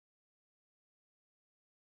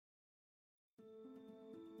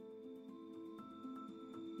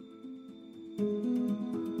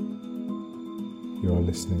You are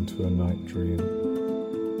listening to a Night Dream.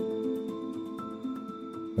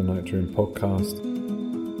 The Night Dream podcast.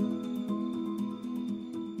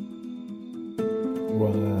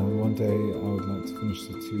 Well, one day I would like to finish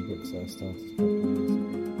the 2 books that I started a couple of years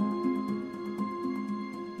ago.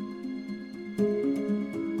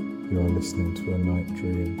 You are listening to a Night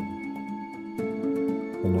Dream.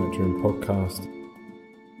 The Night Dream podcast.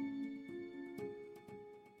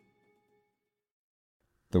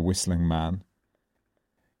 The Whistling Man.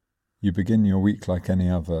 You begin your week like any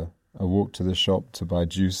other, a walk to the shop to buy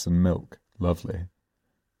juice and milk. Lovely.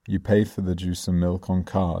 You pay for the juice and milk on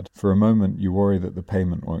card. For a moment you worry that the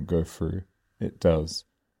payment won't go through. It does.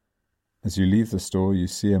 As you leave the store you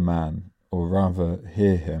see a man, or rather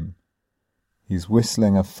hear him. He's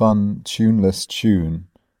whistling a fun, tuneless tune.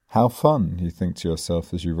 How fun, you think to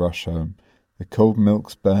yourself as you rush home. The cold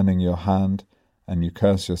milk's burning your hand, and you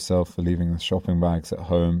curse yourself for leaving the shopping bags at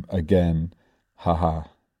home again. Ha ha.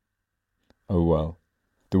 Oh well.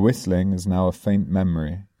 The whistling is now a faint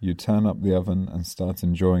memory. You turn up the oven and start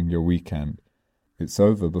enjoying your weekend. It's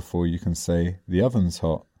over before you can say, the oven's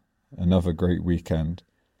hot. Another great weekend.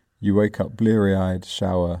 You wake up bleary-eyed,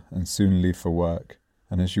 shower, and soon leave for work.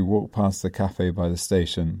 And as you walk past the cafe by the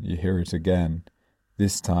station, you hear it again.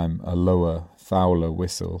 This time a lower, fouler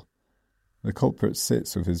whistle. The culprit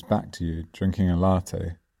sits with his back to you, drinking a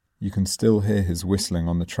latte. You can still hear his whistling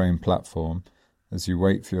on the train platform. As you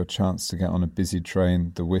wait for your chance to get on a busy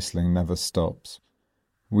train, the whistling never stops.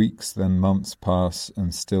 Weeks, then months pass,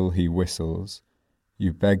 and still he whistles.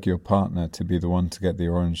 You beg your partner to be the one to get the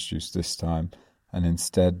orange juice this time, and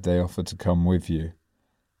instead they offer to come with you.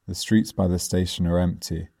 The streets by the station are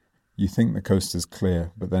empty. You think the coast is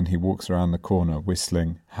clear, but then he walks around the corner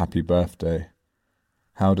whistling, Happy Birthday.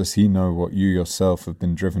 How does he know what you yourself have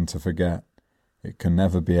been driven to forget? It can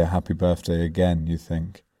never be a happy birthday again, you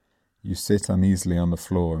think. You sit uneasily on the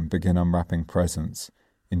floor and begin unwrapping presents.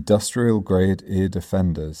 Industrial-grade ear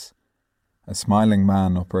defenders. A smiling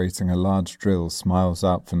man operating a large drill smiles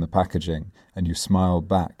out from the packaging, and you smile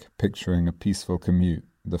back, picturing a peaceful commute,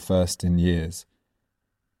 the first in years.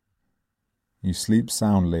 You sleep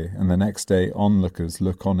soundly, and the next day onlookers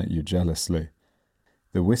look on at you jealously.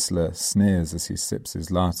 The whistler sneers as he sips his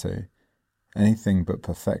latte. Anything but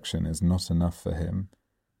perfection is not enough for him.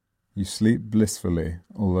 You sleep blissfully,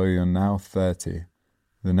 although you're now 30.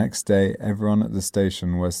 The next day, everyone at the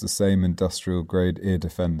station wears the same industrial-grade ear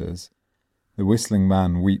defenders. The whistling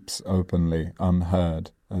man weeps openly,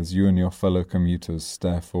 unheard, as you and your fellow commuters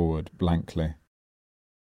stare forward blankly.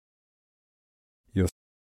 You're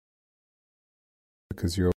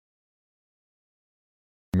because you're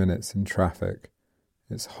minutes in traffic.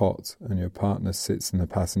 It's hot, and your partner sits in the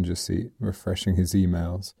passenger seat, refreshing his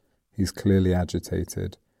emails. He's clearly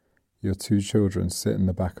agitated. Your 2 children sit in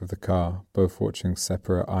the back of the car, both watching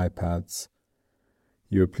separate iPads.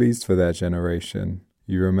 You are pleased for their generation.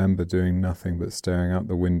 You remember doing nothing but staring out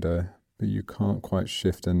the window, but you can't quite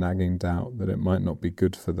shift a nagging doubt that it might not be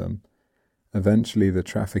good for them. Eventually the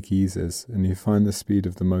traffic eases, and you find the speed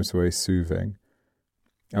of the motorway soothing.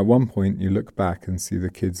 At one point you look back and see the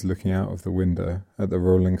kids looking out of the window at the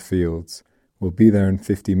rolling fields. We'll be there in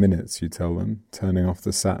 50 minutes, you tell them, turning off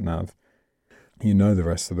the sat-nav. You know the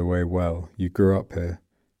rest of the way well. You grew up here.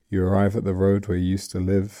 You arrive at the road where you used to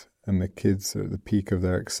live, and the kids are at the peak of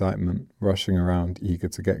their excitement, rushing around, eager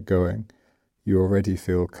to get going. You already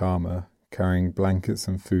feel calmer, carrying blankets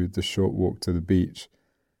and food the short walk to the beach.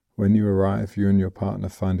 When you arrive, you and your partner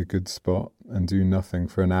find a good spot and do nothing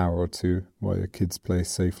for an hour or 2 while your kids play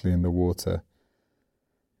safely in the water.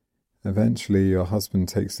 Eventually, your husband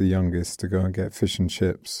takes the youngest to go and get fish and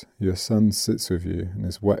chips. Your son sits with you, and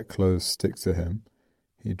his wet clothes stick to him.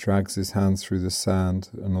 He drags his hands through the sand,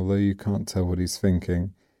 and although you can't tell what he's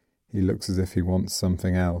thinking, he looks as if he wants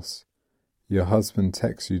something else. Your husband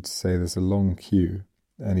texts you to say there's a long queue,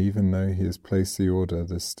 and even though he has placed the order,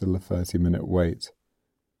 there's still a 30-minute wait.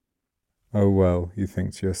 Oh well, you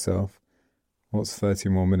think to yourself, what's 30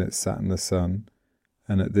 more minutes sat in the sun?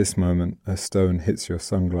 And at this moment, a stone hits your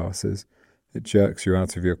sunglasses. It jerks you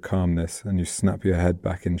out of your calmness, and you snap your head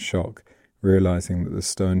back in shock, realizing that the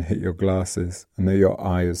stone hit your glasses and that your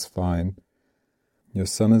eye is fine. Your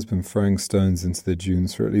son has been throwing stones into the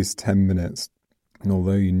dunes for at least 10 minutes, and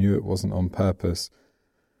although you knew it wasn't on purpose,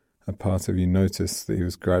 a part of you noticed that he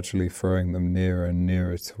was gradually throwing them nearer and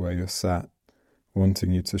nearer to where you sat,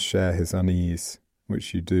 wanting you to share his unease,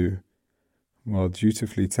 which you do. While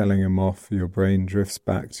dutifully telling him off, your brain drifts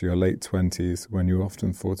back to your late 20s when you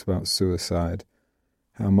often thought about suicide.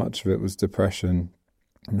 How much of it was depression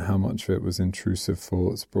and how much of it was intrusive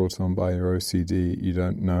thoughts brought on by your OCD, you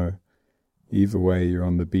don't know. Either way, you're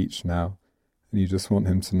on the beach now, and you just want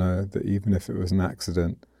him to know that even if it was an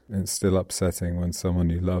accident, it's still upsetting when someone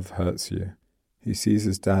you love hurts you. He sees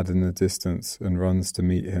his dad in the distance and runs to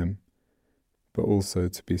meet him, but also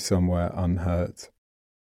to be somewhere unhurt.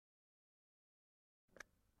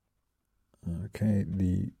 Okay,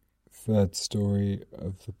 the third story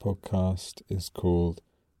of the podcast is called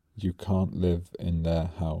You Can't Live in Their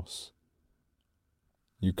House.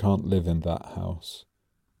 You can't live in that house.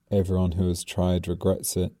 Everyone who has tried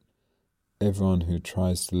regrets it. Everyone who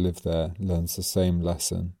tries to live there learns the same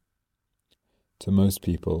lesson. To most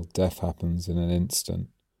people, death happens in an instant.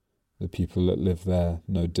 The people that live there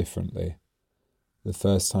know differently. The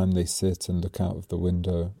first time they sit and look out of the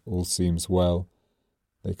window, all seems well.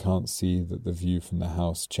 They can't see that the view from the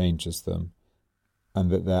house changes them,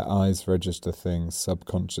 and that their eyes register things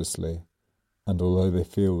subconsciously, and although they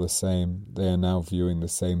feel the same, they are now viewing the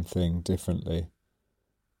same thing differently.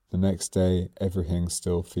 The next day, everything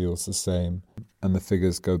still feels the same, and the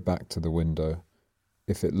figures go back to the window.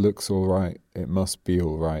 If it looks all right, it must be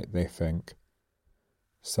all right, they think.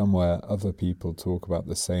 Somewhere, other people talk about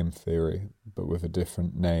the same theory, but with a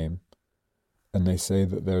different name, and they say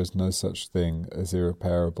that there is no such thing as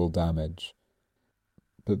irreparable damage.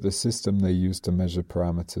 But the system they use to measure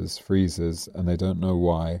parameters freezes, and they don't know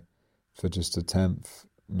why, for just a 10th,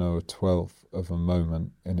 no, a 12th of a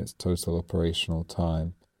moment in its total operational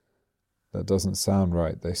time. That doesn't sound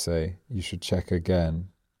right, they say. You should check again.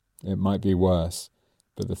 It might be worse,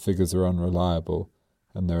 but the figures are unreliable,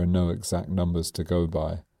 and there are no exact numbers to go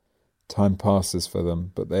by. Time passes for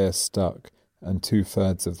them, but they are stuck, and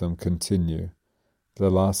 2/3 of them continue. The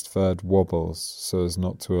last third wobbles so as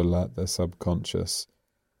not to alert their subconscious.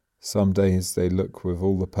 Some days they look with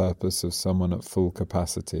all the purpose of someone at full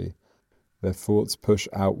capacity. Their thoughts push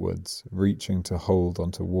outwards, reaching to hold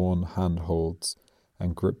onto worn handholds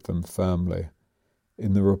and grip them firmly.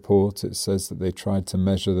 In the report it says that they tried to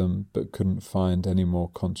measure them but couldn't find any more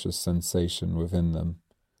conscious sensation within them.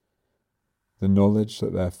 The knowledge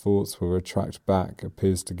that their thoughts will retract back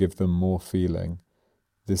appears to give them more feeling.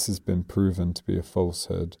 This has been proven to be a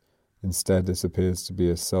falsehood. Instead, it appears to be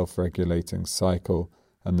a self-regulating cycle,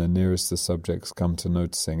 and the nearest the subjects come to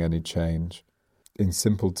noticing any change. In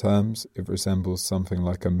simple terms, it resembles something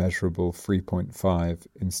like a measurable 3.5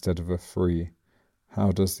 instead of a 3.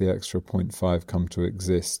 How does the extra 0.5 come to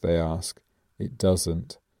exist, they ask. It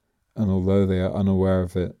doesn't. And although they are unaware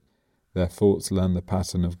of it, their thoughts learn the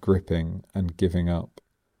pattern of gripping and giving up.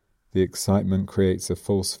 The excitement creates a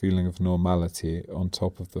false feeling of normality on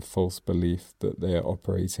top of the false belief that they are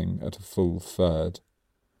operating at a full third.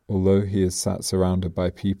 Although he is sat surrounded by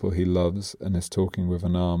people he loves and is talking with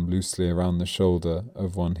an arm loosely around the shoulder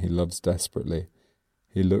of one he loves desperately,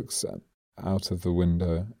 he looks out of the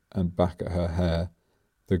window and back at her hair.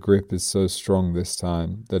 The grip is so strong this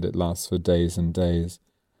time that it lasts for days and days,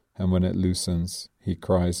 and when it loosens, he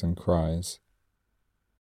cries and cries.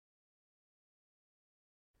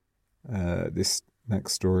 This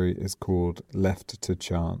next story is called Left to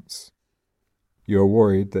Chance. You are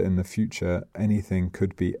worried that in the future anything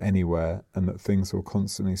could be anywhere and that things will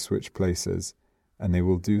constantly switch places, and they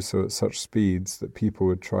will do so at such speeds that people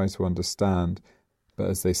would try to understand, but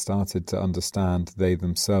as they started to understand, they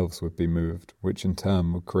themselves would be moved, which in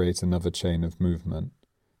turn would create another chain of movement.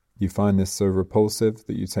 You find this so repulsive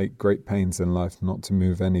that you take great pains in life not to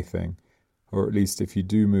move anything, or at least if you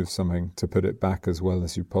do move something, to put it back as well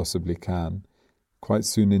as you possibly can. Quite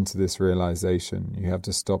soon into this realization, you have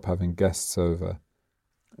to stop having guests over.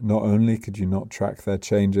 Not only could you not track their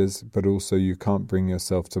changes, but also you can't bring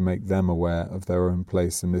yourself to make them aware of their own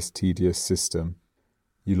place in this tedious system.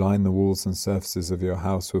 You line the walls and surfaces of your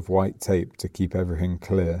house with white tape to keep everything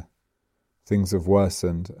clear. Things have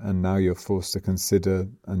worsened, and now you're forced to consider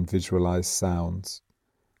and visualize sounds.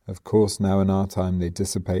 Of course, now in our time they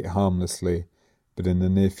dissipate harmlessly, but in the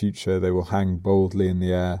near future they will hang boldly in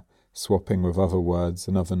the air, swapping with other words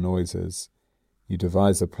and other noises. You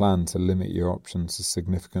devise a plan to limit your options as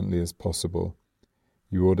significantly as possible.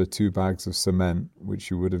 You order 2 bags of cement, which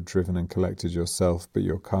you would have driven and collected yourself, but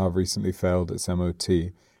your car recently failed its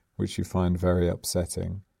MOT, which you find very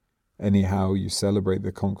upsetting. Anyhow, you celebrate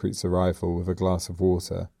the concrete's arrival with a glass of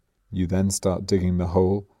water. You then start digging the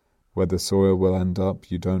hole. Where the soil will end up,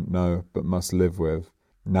 you don't know, but must live with.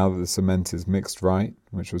 Now that the cement is mixed right,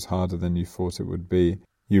 which was harder than you thought it would be,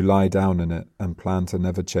 you lie down in it and plan to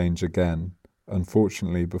never change again.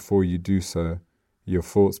 Unfortunately, before you do so, your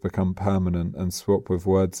thoughts become permanent and swap with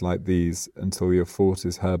words like these until your thought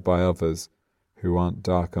is heard by others who aren't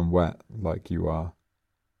dark and wet like you are.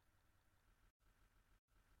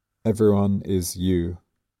 Everyone is you.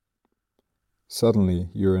 Suddenly,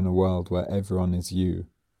 you're in a world where everyone is you.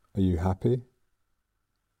 Are you happy?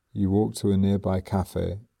 You walk to a nearby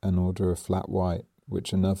cafe and order a flat white,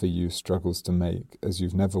 which another you struggles to make as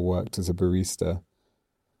you've never worked as a barista.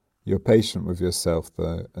 You're patient with yourself,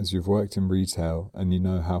 though, as you've worked in retail and you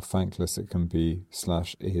know how thankless it can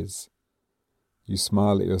be/is. You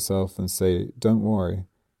smile at yourself and say, "Don't worry,"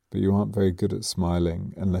 but you aren't very good at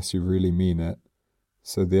smiling unless you really mean it.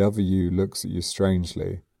 So the other you looks at you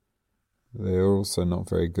strangely. They are also not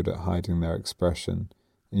very good at hiding their expression,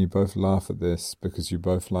 and you both laugh at this because you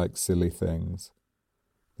both like silly things.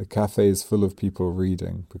 The cafe is full of people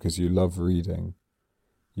reading because you love reading.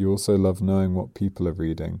 You also love knowing what people are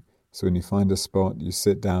reading, so when you find a spot, you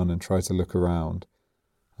sit down and try to look around.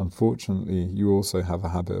 Unfortunately, you also have a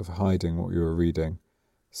habit of hiding what you are reading.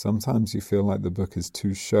 Sometimes you feel like the book is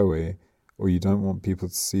too showy, or you don't want people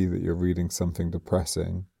to see that you're reading something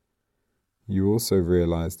depressing. You also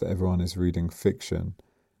realize that everyone is reading fiction,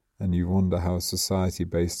 and you wonder how a society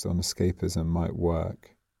based on escapism might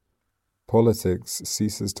work. Politics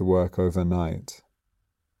ceases to work overnight.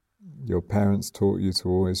 Your parents taught you to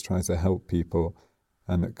always try to help people,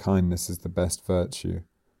 and that kindness is the best virtue.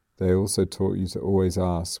 They also taught you to always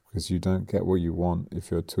ask, because you don't get what you want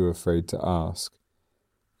if you're too afraid to ask.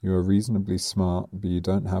 You are reasonably smart, but you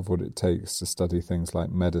don't have what it takes to study things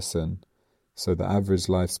like medicine, so the average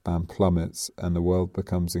lifespan plummets and the world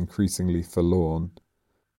becomes increasingly forlorn.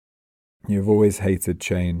 You have always hated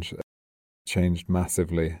change, changed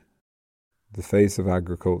massively. The face of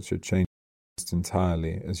agriculture changed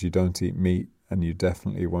entirely, as you don't eat meat and you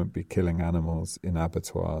definitely won't be killing animals in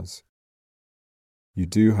abattoirs. You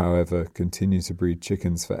do, however, continue to breed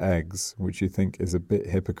chickens for eggs, which you think is a bit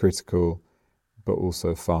hypocritical, but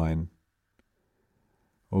also fine.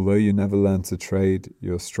 Although you never learn to trade,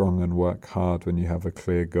 you're strong and work hard when you have a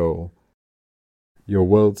clear goal. Your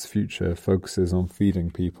world's future focuses on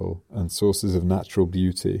feeding people and sources of natural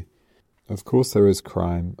beauty. Of course there is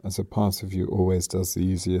crime, as a part of you always does the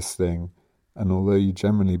easiest thing, and although you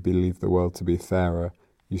generally believe the world to be fairer,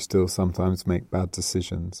 you still sometimes make bad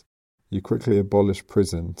decisions. You quickly abolish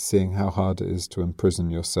prison, seeing how hard it is to imprison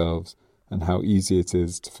yourselves, and how easy it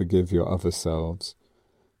is to forgive your other selves.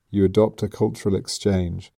 You adopt a cultural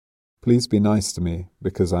exchange. Please be nice to me,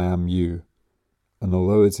 because I am you. And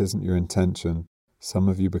although it isn't your intention, some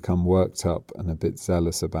of you become worked up and a bit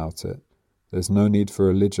zealous about it. There's no need for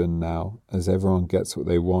religion now, as everyone gets what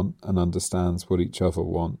they want and understands what each other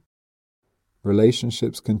want.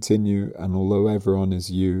 Relationships continue, and although everyone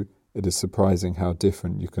is you, it is surprising how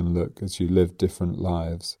different you can look as you live different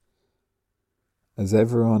lives. As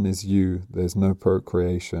everyone is you, there's no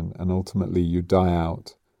procreation, and ultimately you die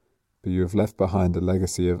out, but you have left behind a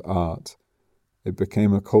legacy of art. It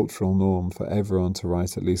became a cultural norm for everyone to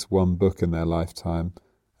write at least one book in their lifetime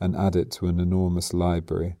and add it to an enormous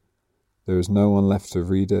library. There is no one left to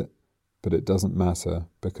read it, but it doesn't matter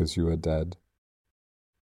because you are dead.